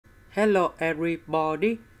Hello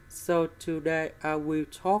everybody, so today I will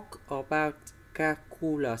talk about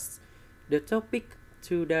calculus. The topic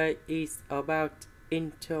today is about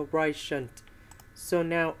integration. So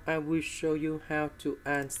now I will show you how to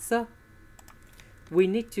answer. We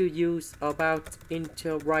need to use about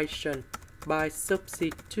integration by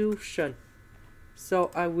substitution.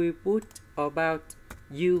 So I will put about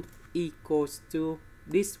u equals to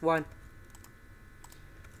this one.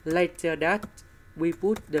 Later that we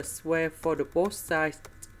put the square for the both sides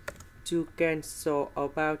to cancel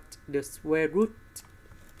about the square root.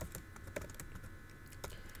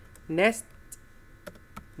 Next,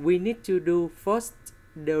 we need to do first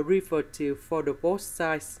the derivative for the both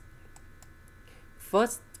sides.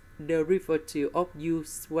 First, the derivative of u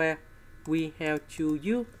square, we have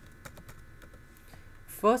 2u.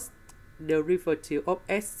 First, the derivative of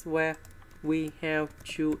s square, we have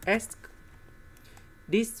 2s.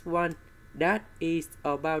 This one, that is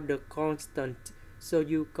about the constant, so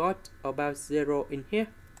you got about 0 in here.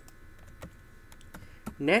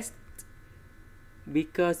 Next,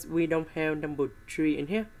 because we don't have number 3 in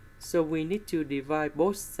here, so we need to divide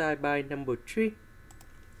both sides by number 3.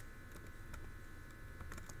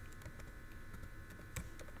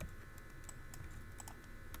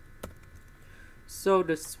 So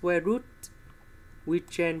the square root we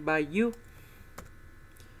change by u.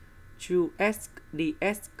 2s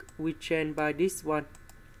ds we change by this one.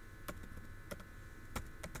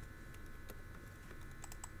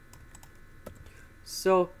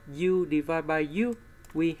 So u divided by u,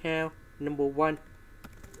 we have number 1.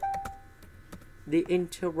 The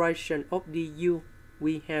integration of the u,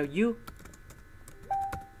 we have u.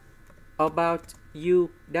 About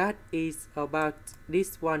u, that is about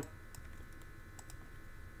this one.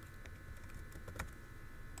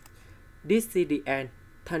 This is the end.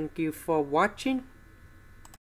 Thank you for watching.